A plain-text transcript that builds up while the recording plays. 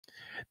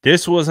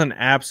This was an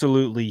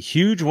absolutely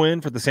huge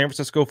win for the San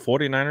Francisco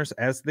 49ers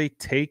as they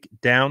take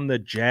down the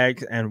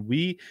Jags. And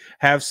we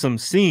have some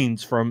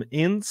scenes from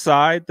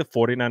inside the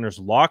 49ers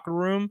locker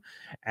room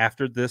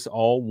after this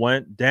all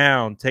went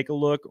down. Take a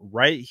look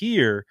right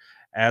here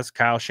as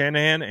Kyle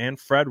Shanahan and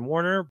Fred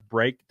Warner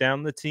break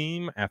down the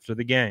team after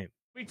the game.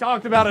 We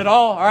talked about it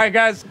all. All right,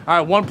 guys. All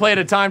right, one play at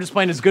a time, just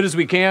playing as good as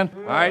we can.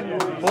 All right,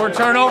 4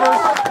 turnovers.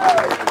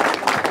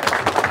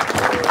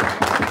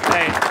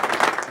 Hey,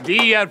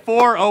 D had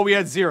 4, O we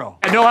had 0.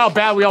 I know how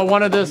bad we all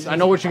wanted this. I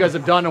know what you guys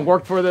have done and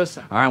worked for this.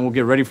 All right, we'll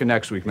get ready for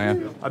next week,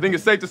 man. I think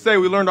it's safe to say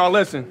we learned our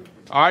lesson.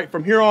 All right,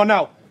 from here on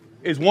out,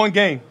 it's one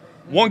game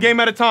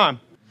at a time.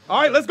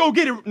 All right, let's go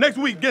get it next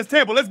week against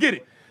Tampa. Let's get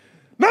it.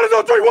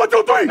 9-3, 1,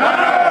 2, 3.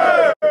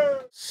 Hey!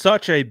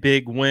 Such a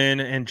big win,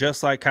 and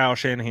just like Kyle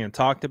Shanahan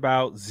talked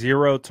about,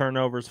 0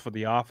 turnovers for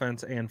the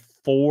offense and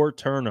 4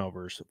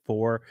 turnovers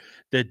for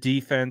the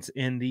defense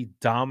in the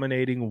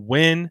dominating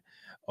win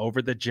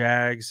over the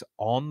Jags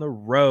on the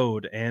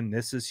road. And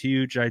this is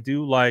huge. I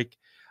do like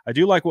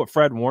what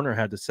Fred Warner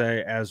had to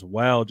say as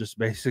well, just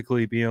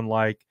basically being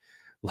like,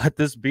 let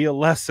this be a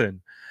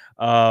lesson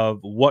of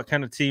what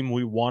kind of team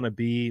we want to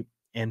be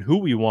and who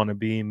we want to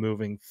be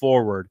moving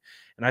forward.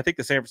 And I think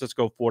the San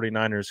Francisco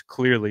 49ers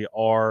clearly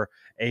are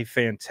a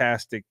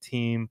fantastic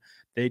team.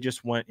 They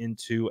just went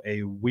into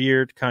a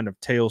weird kind of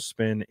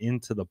tailspin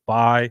into the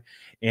bye,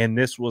 and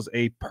this was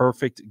a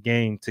perfect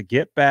game to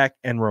get back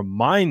and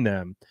remind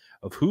them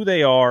of who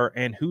they are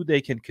and who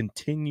they can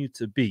continue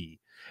to be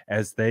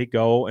as they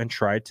go and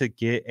try to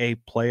get a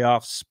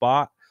playoff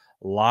spot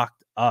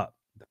locked up.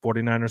 The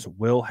 49ers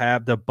will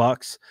have the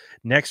Bucs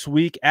next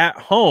week at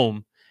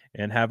home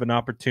and have an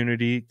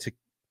opportunity to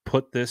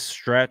put this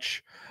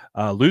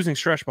losing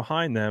stretch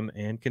behind them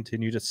and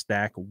continue to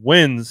stack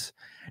wins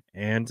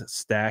and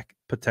stack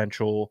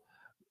potential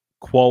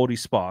quality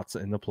spots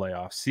in the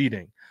playoff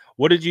seeding.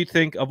 What did you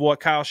think of what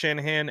Kyle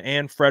Shanahan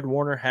and Fred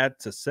Warner had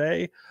to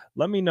say?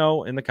 Let me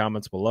know in the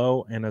comments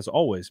below. And as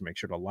always, make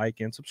sure to like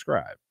and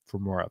subscribe for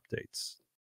more updates.